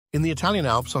In the Italian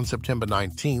Alps on September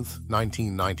 19,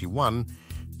 1991,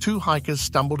 two hikers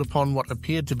stumbled upon what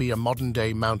appeared to be a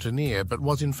modern-day mountaineer but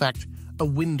was in fact a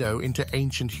window into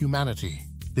ancient humanity.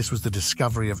 This was the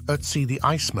discovery of Ötzi the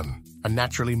Iceman, a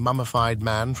naturally mummified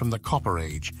man from the Copper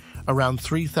Age, around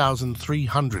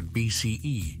 3,300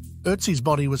 BCE. Ötzi's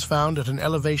body was found at an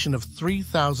elevation of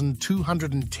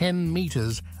 3,210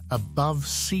 meters above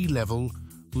sea level,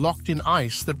 locked in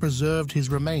ice that preserved his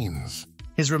remains.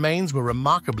 His remains were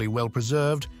remarkably well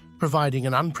preserved, providing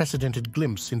an unprecedented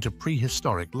glimpse into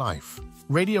prehistoric life.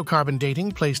 Radiocarbon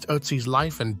dating placed Ötzi's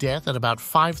life and death at about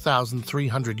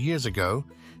 5,300 years ago,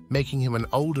 making him an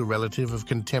older relative of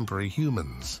contemporary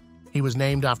humans. He was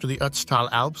named after the Ötztal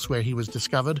Alps where he was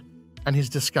discovered, and his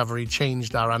discovery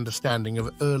changed our understanding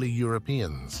of early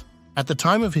Europeans. At the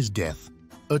time of his death,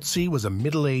 Ötzi was a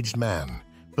middle-aged man,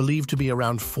 believed to be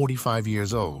around 45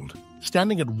 years old.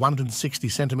 Standing at 160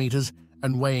 centimeters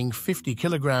and weighing 50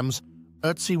 kilograms,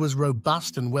 Ötzi was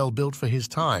robust and well-built for his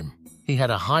time. He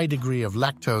had a high degree of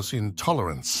lactose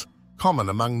intolerance, common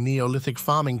among Neolithic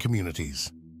farming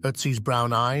communities. Ötzi's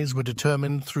brown eyes were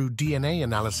determined through DNA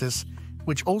analysis,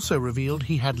 which also revealed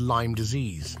he had Lyme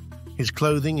disease. His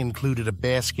clothing included a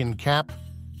bearskin cap,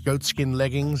 goatskin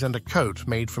leggings, and a coat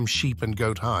made from sheep and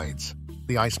goat hides.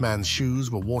 The Iceman's shoes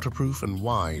were waterproof and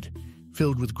wide,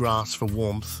 filled with grass for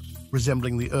warmth,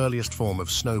 resembling the earliest form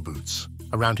of snow boots.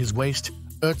 Around his waist,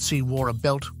 Ötzi wore a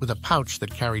belt with a pouch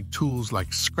that carried tools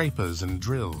like scrapers and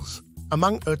drills.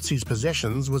 Among Ötzi's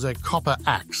possessions was a copper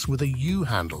axe with a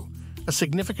U-handle, a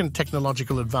significant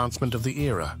technological advancement of the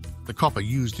era. The copper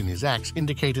used in his axe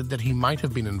indicated that he might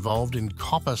have been involved in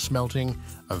copper smelting,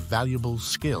 a valuable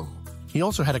skill. He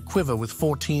also had a quiver with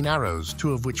 14 arrows,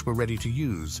 2 of which were ready to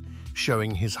use,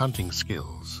 showing his hunting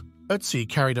skills. Ötzi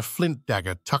carried a flint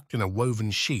dagger tucked in a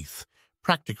woven sheath,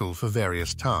 practical for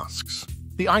various tasks.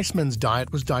 The Iceman's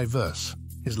diet was diverse.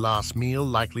 His last meal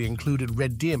likely included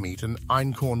red deer meat and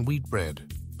einkorn wheat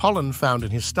bread. Pollen found in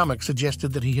his stomach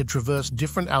suggested that he had traversed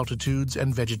different altitudes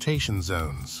and vegetation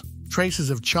zones. Traces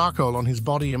of charcoal on his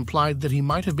body implied that he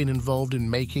might have been involved in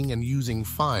making and using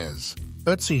fires.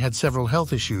 Ötzi had several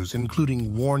health issues,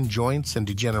 including worn joints and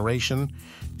degeneration,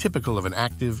 typical of an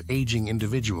active, aging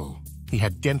individual. He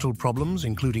had dental problems,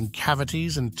 including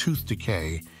cavities and tooth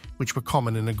decay, which were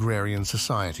common in agrarian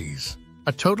societies.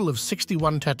 A total of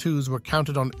 61 tattoos were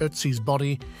counted on Ötzi's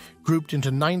body, grouped into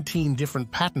 19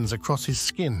 different patterns across his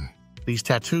skin. These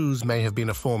tattoos may have been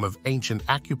a form of ancient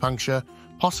acupuncture,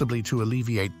 possibly to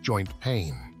alleviate joint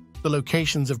pain. The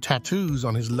locations of tattoos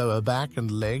on his lower back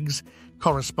and legs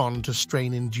correspond to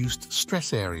strain-induced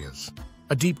stress areas.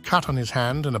 A deep cut on his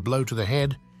hand and a blow to the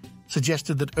head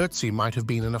suggested that Ötzi might have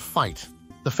been in a fight.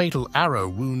 The fatal arrow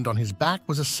wound on his back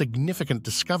was a significant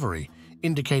discovery,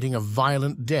 indicating a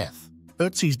violent death.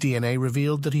 Ötzi's DNA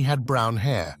revealed that he had brown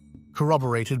hair,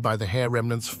 corroborated by the hair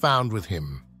remnants found with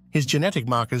him. His genetic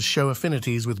markers show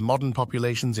affinities with modern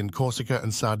populations in Corsica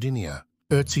and Sardinia.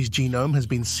 Ötzi's genome has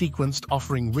been sequenced,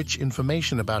 offering rich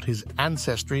information about his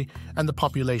ancestry and the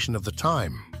population of the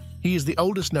time. He is the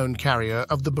oldest known carrier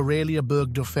of the Borrelia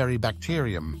burgdorferi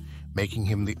bacterium, making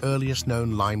him the earliest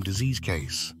known Lyme disease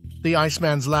case. The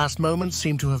Iceman's last moments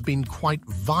seem to have been quite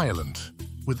violent,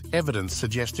 with evidence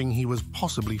suggesting he was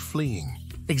possibly fleeing.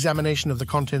 Examination of the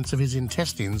contents of his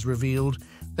intestines revealed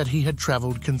that he had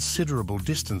traveled considerable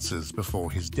distances before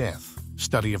his death.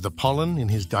 Study of the pollen in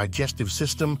his digestive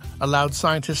system allowed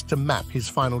scientists to map his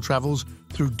final travels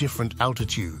through different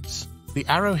altitudes. The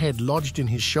arrowhead lodged in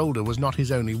his shoulder was not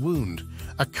his only wound.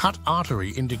 A cut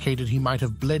artery indicated he might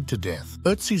have bled to death.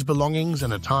 Ötzi's belongings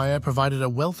and attire provided a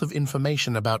wealth of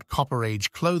information about Copper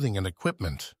Age clothing and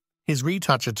equipment. His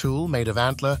retoucher tool, made of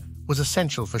antler, was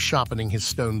essential for sharpening his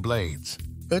stone blades.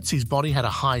 Ötzi's body had a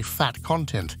high fat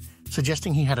content,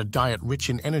 suggesting he had a diet rich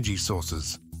in energy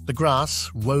sources. The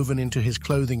grass, woven into his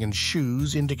clothing and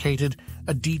shoes, indicated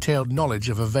a detailed knowledge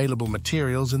of available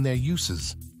materials and their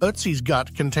uses. Ötzi's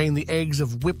gut contained the eggs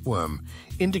of whipworm,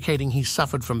 indicating he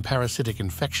suffered from parasitic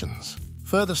infections.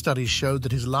 Further studies showed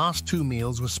that his last 2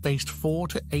 meals were spaced 4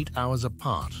 to 8 hours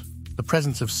apart. The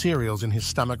presence of cereals in his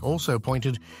stomach also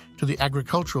pointed to the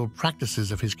agricultural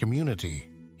practices of his community.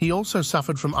 He also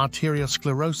suffered from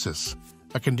arteriosclerosis,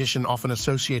 a condition often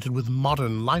associated with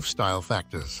modern lifestyle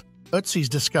factors. Ötzi's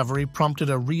discovery prompted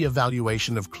a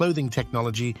re-evaluation of clothing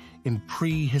technology in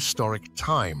prehistoric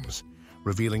times,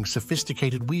 revealing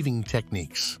sophisticated weaving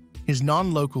techniques. His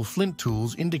non-local flint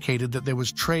tools indicated that there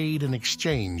was trade and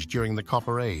exchange during the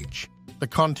Copper Age. The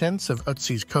contents of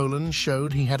Ötzi's colon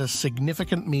showed he had a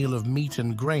significant meal of meat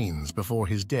and grains before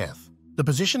his death. The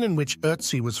position in which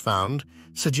Ötzi was found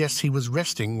suggests he was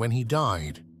resting when he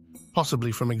died,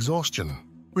 possibly from exhaustion.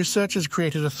 researchers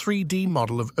created a 3D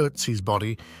model of Ötzi's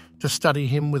body to study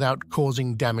him without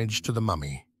causing damage to the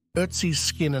mummy. Ötzi's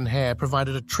skin and hair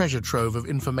provided a treasure trove of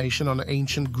information on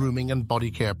ancient grooming and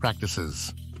body care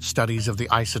practices. Studies of the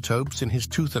isotopes in his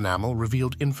tooth enamel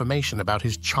revealed information about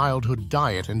his childhood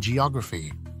diet and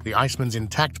geography. The Iceman's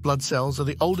intact blood cells are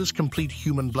the oldest complete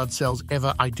human blood cells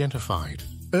ever identified.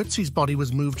 Ötzi's body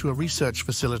was moved to a research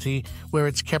facility where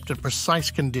it's kept at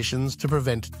precise conditions to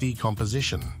prevent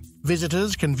decomposition.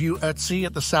 Visitors can view Ötzi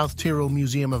at the South Tyrol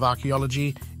Museum of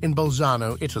Archaeology in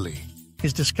Bolzano, Italy.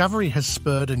 His discovery has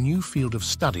spurred a new field of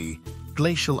study,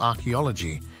 glacial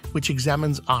archaeology, which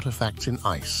examines artifacts in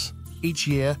ice. Each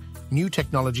year, new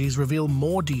technologies reveal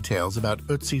more details about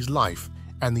Ötzi's life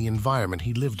and the environment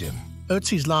he lived in.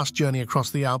 Ötzi's last journey across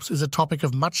the Alps is a topic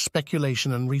of much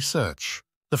speculation and research.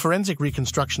 The forensic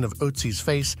reconstruction of Ötzi's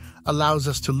face allows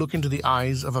us to look into the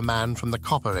eyes of a man from the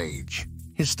Copper Age.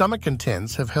 His stomach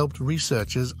contents have helped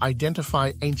researchers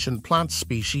identify ancient plant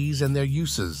species and their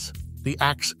uses. The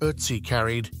axe Ötzi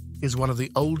carried is one of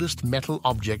the oldest metal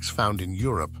objects found in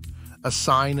Europe, a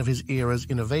sign of his era's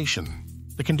innovation.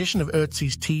 The condition of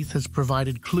Ötzi's teeth has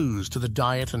provided clues to the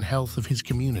diet and health of his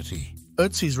community.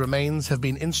 Ötzi's remains have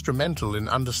been instrumental in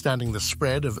understanding the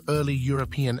spread of early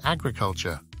European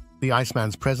agriculture. The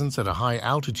Iceman's presence at a high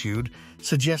altitude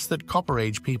suggests that Copper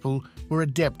Age people were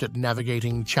adept at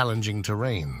navigating challenging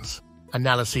terrains.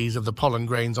 Analyses of the pollen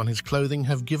grains on his clothing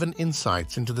have given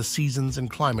insights into the seasons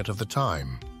and climate of the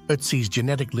time. Ötzi's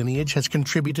genetic lineage has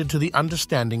contributed to the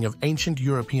understanding of ancient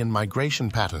European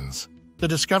migration patterns. The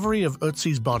discovery of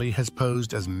Ötzi's body has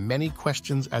posed as many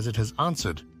questions as it has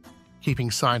answered,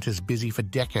 keeping scientists busy for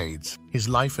decades. His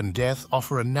life and death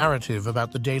offer a narrative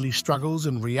about the daily struggles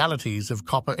and realities of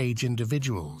Copper Age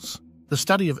individuals. The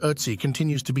study of Ötzi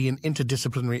continues to be an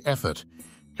interdisciplinary effort,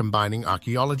 combining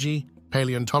archaeology,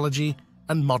 paleontology,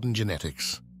 and modern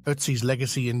genetics. Ötzi's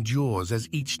legacy endures as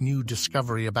each new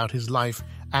discovery about his life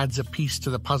adds a piece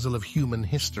to the puzzle of human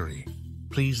history.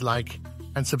 Please like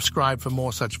and subscribe for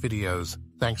more such videos.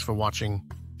 Thanks for watching.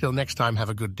 Till next time, have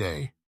a good day.